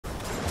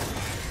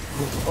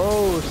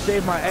Oh,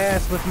 save my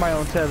ass with my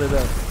own tether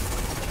though.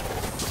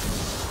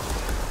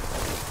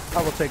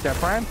 I will take that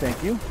prime,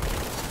 thank you.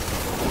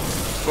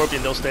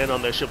 Scorpion, don't stand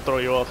on there, she'll throw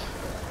you off.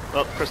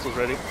 Oh, Crystal's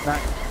ready. Not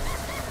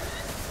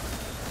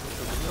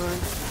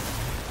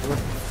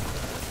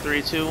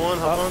 3, 2, 1,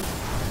 hop on.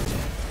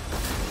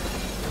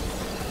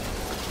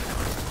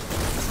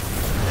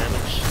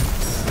 Damage.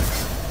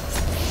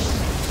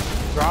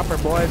 Drop her,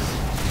 boys.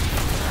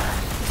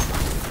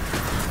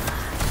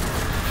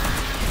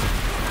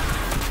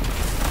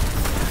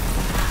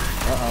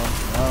 Uh-oh.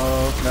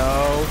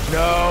 No,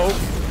 no, no.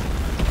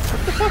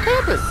 What the fuck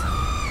happened?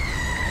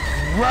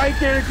 Right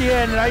there at the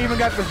end, and I even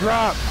got the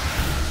drop.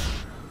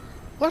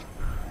 What?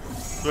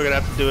 We're gonna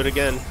have to do it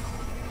again.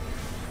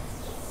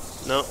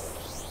 No.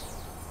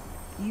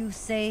 You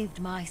saved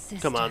my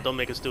sister. Come on, don't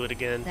make us do it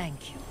again.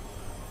 Thank you.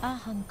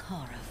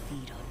 Ahankara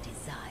feed on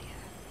desire.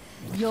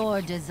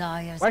 Your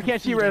desires. Why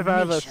can't she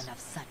revive us? Of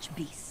such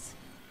beasts.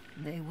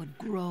 They would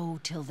grow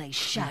till they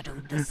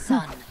shadowed the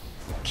sun.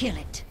 Kill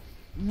it.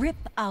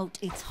 Rip out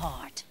its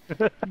heart.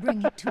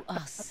 Bring it to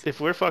us. If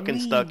we're fucking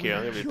stuck here,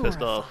 I'm gonna be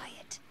pissed off.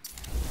 It.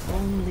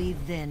 Only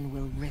then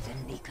will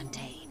Riven be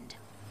contained.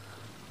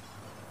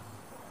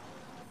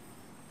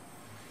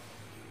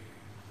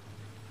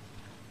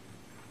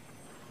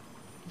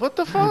 What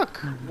the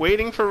fuck?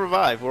 Waiting for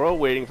revive. We're all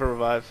waiting for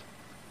revive.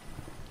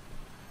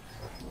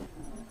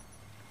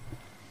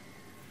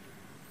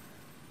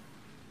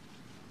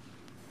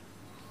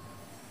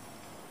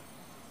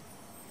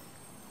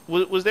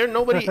 Was there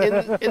nobody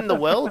in the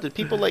well? Did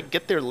people like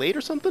get there late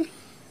or something?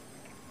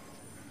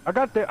 I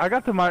got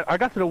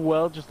to the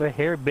well just a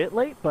hair bit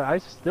late, but I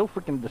still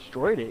freaking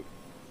destroyed it.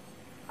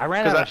 I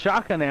ran out of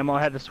shotgun ammo.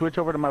 I had to switch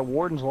over to my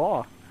Warden's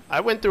Law.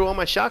 I went through all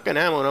my shotgun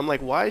ammo and I'm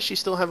like, why does she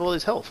still have all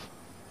this health?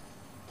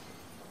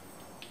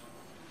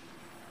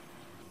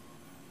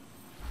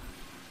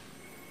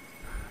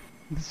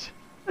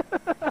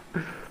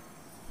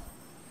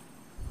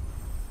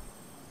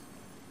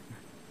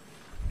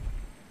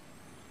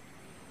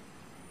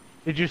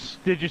 Did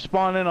you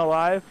spawn in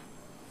alive?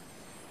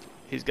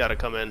 He's got to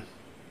come in.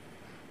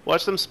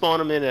 Watch them spawn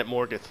him in at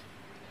Morgoth.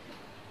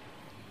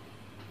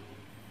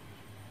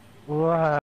 Wow.